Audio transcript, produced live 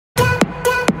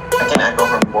echo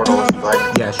from portal if you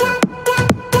like. Yeah, sure.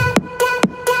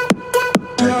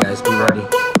 Alright guys, be ready.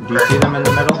 Do you see them in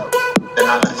the middle? They're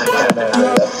not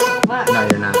No,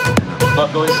 you're not.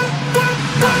 What, boys?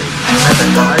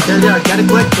 Alright, there they are. Get a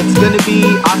click. It's gonna be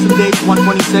Awesome Days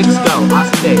 126. Go.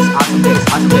 Awesome Days. Awesome Days.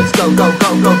 Awesome Days. Go, go, go,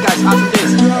 go, guys. Awesome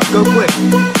Days. Go quick.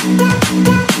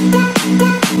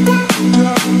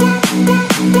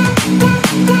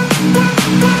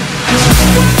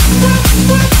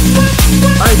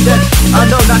 Alright, dead.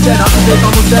 No, not dead. Awesome Days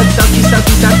almost dead. Southeast,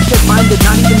 southeast, southeast. Can't find it.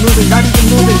 Not even moving. Not even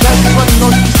moving. Guys, it's running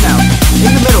northeast now.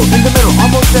 In the middle. In the middle.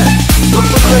 Almost dead. Look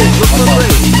for Crazed. Look for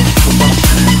Crazed.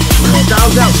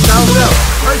 Styles out, styles out.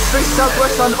 Alright, straight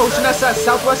southwest on Ocean SS.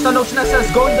 Southwest on Ocean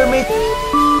SS. Going there, mate.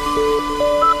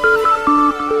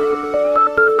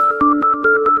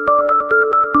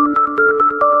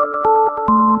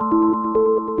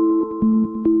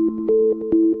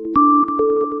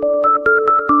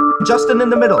 Justin in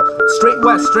the middle. Straight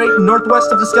west, straight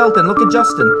northwest of the skeleton. Look at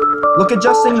Justin. Look at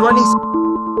Justin running.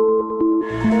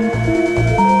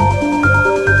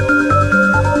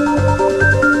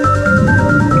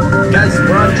 Guys,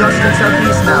 we're on Justin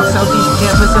southeast now. Southeast, you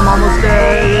can't miss him. Almost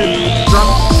dead.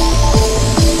 Drop.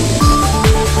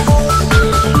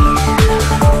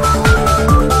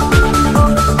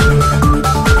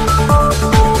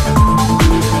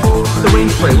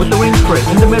 With the range spray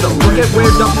in the middle. Look at where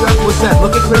WF was set.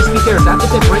 Look at Crazed Pkers at the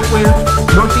tip, right where?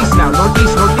 Northeast now.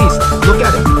 Northeast, northeast. Look at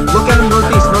it. Look at him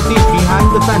northeast, northeast. Behind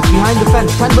the fence, behind the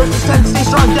fence. 10 versus 10. Stay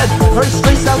strong, dead. Hurry,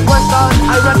 straight southwest on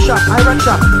IREC shop, IREC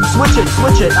shop. Switch it,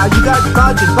 switch it. You got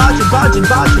Bajin, Bajin, Bajin,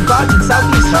 Bajin, Bajin,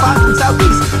 southeast, Bajin,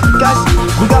 southeast. Guys,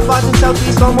 we got Bajin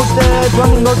southeast, almost dead.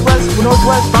 Running northwest,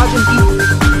 northwest, Bajin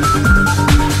east.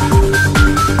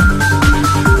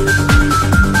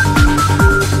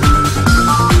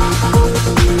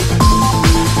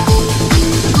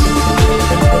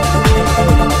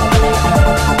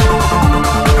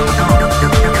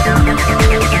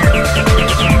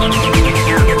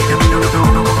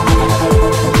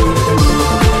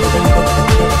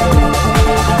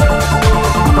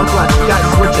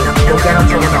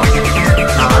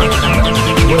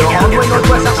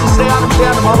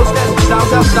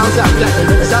 Sounds out,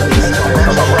 southeast.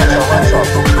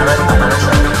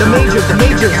 The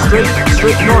major,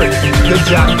 straight north. Good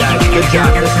job, guys, good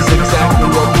job. This is exactly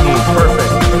what we need,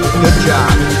 perfect. Good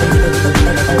job.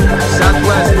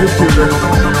 Southwest YouTuber.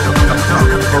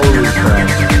 Holy crap.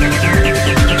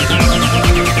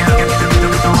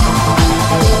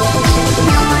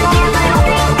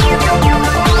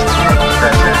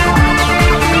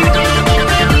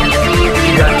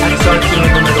 You got XR2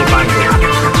 in the middle binder.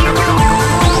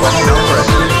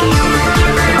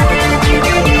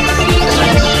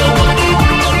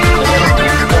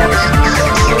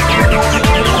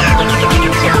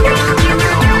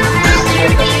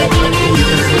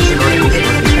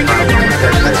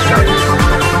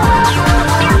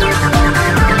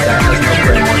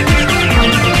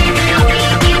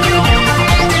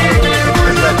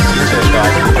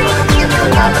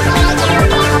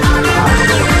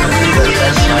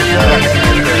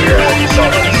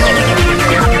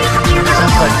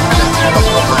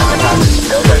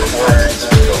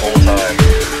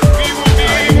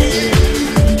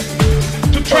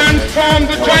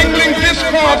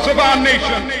 Of our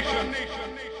nation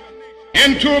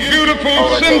into a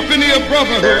beautiful symphony of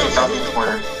brotherhood. There's the southeast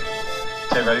corner.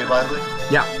 Okay, ready, Lively?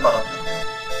 Yeah.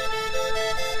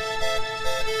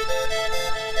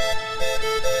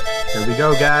 Here we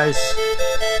go, guys.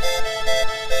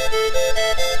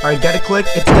 Alright, get a click.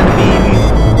 It's gonna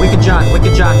be Wicked John,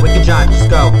 Wicked John, Wicked John. Just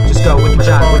go, Wicked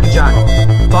John, Wicked John.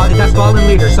 That's fallen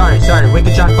leader. Sorry,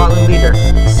 Wicked John, fallen leader.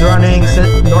 Surrounding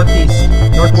northeast,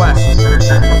 northwest.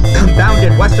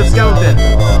 Bounded, west of skeleton.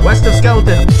 West of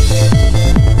skeleton.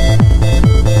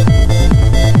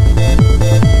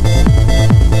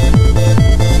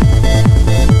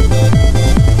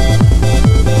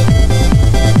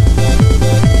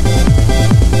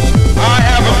 I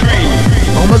have a dream.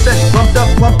 Almost there. Plumped up,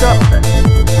 plumped up.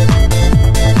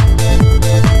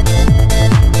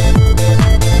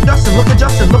 Justin, look at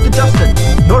Justin, look at Justin.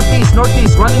 Northeast,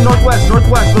 northeast, running northwest,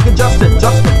 northwest. Look at Justin,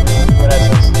 Justin.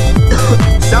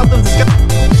 South of the sky.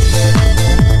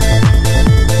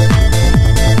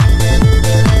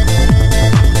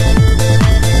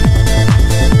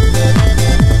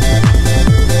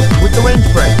 With the range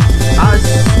spray.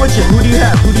 Switch it. Who do you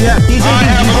have? Who do you have? DJ D.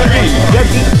 Yeah,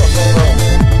 D.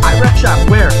 IREC shop.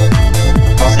 Where?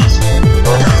 Northeast.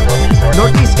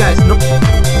 Northeast, guys.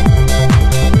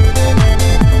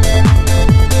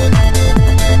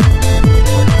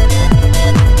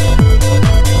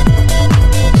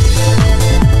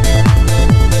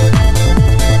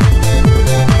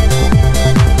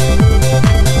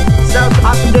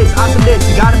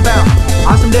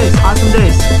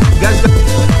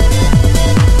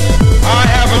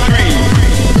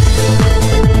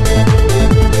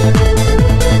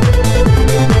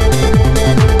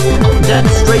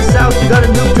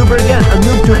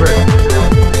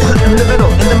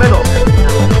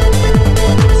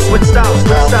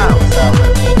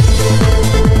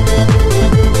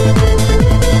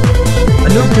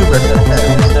 Almost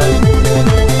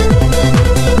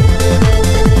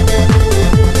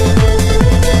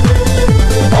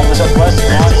up west.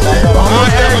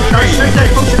 Straight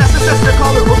dead. Motion SSS, they're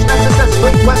caller. Motion SSS,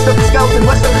 straight west of the skeleton.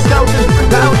 West of the skeleton.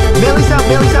 Down. Melee's out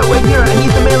right here. I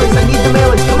need the melees.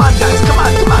 Come on, guys. Come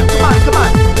on.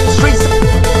 Straight.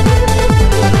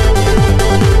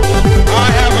 I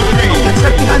have a dream. Get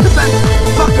stuck behind the fence.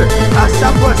 Fucker.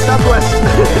 Southwest.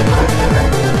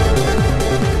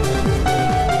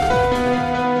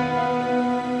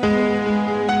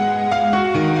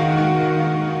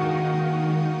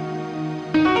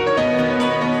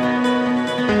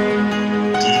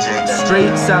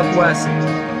 Straight southwest.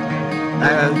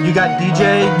 You got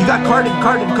DJ. You got Carden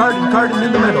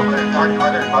in the middle.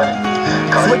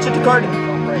 Switch it to Carden.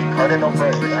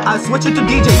 Switch it to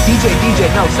DJ.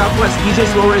 No, southwest. DJ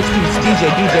slow rage keys. DJ.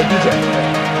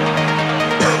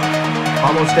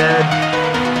 Almost dead.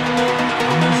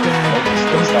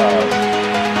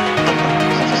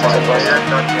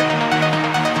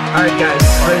 Alright guys,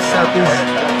 play southeast.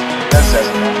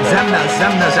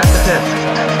 Zemna's at the tip.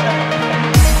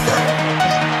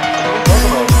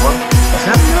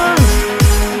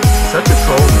 Such a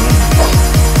troll, man.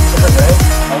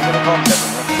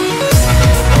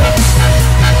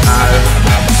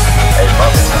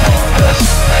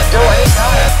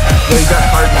 Yeah, you got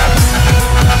hard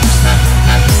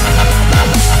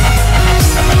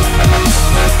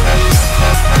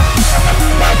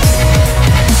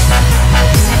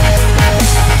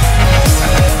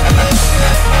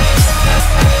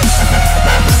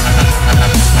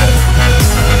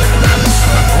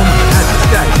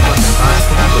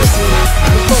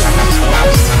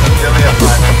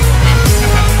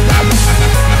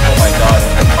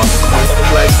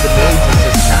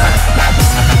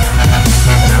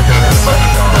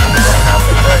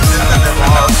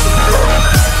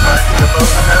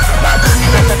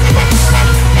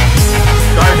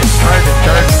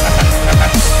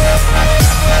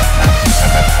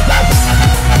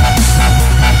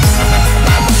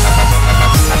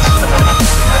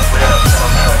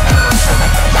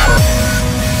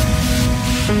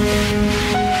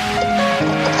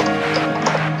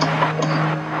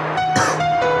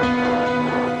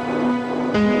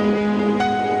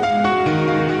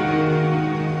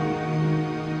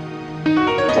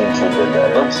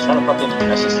Trying to fucking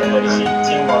message somebody.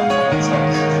 Teamwork.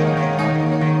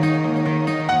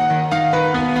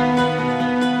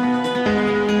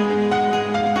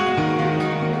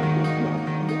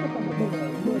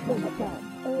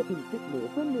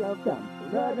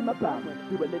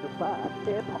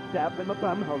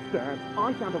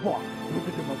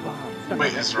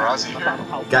 Wait, is Rozzy here?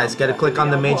 Guys, gotta click on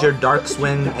the major Dark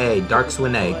Swing A. Go.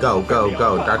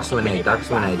 Dark Swing A.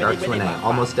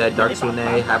 Almost dead. Dark Swing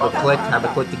A. Have a click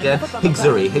again.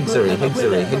 Higzuri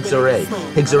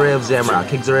of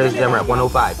Zamrock.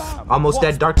 105. Almost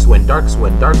dead. Dark Swing.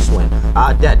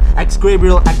 Dead. X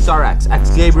Gabriel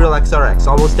XRX.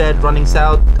 Almost dead. Running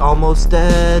south. Almost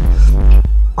dead.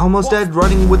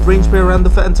 Running with range spray around the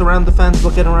fence.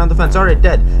 Looking around the fence. Alright,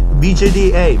 dead.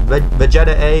 BJD A.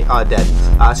 Vegeta A. Dead.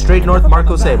 Straight north,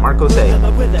 Marcos A.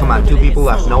 Come on, 2 people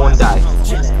left. No one died.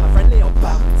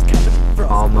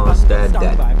 Almost dead.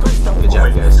 Good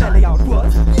job, guys.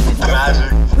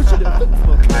 Magic.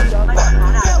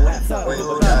 Wait,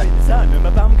 look at it. My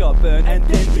bum got burned and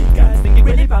then began singing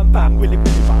Willy bum bum, Willy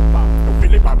bum bum,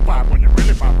 Willy bum bum, Willy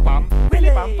bum bum, Willy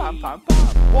bum bum bum bum.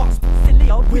 What?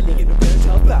 Silly old Willy in a bird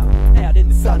top bum, out in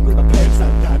the sun with my pants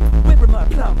undone. Where are my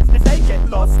plums? As they get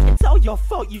lost, it's all your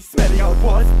fault, you smelly old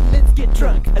was. Let's get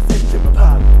drunk, I said to my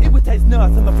bum. It would taste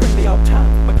nice on my friendly old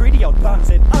tongue. My greedy old bum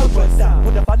said, oh, what's up?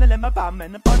 With a bundle in my bum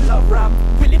and a bottle of rum.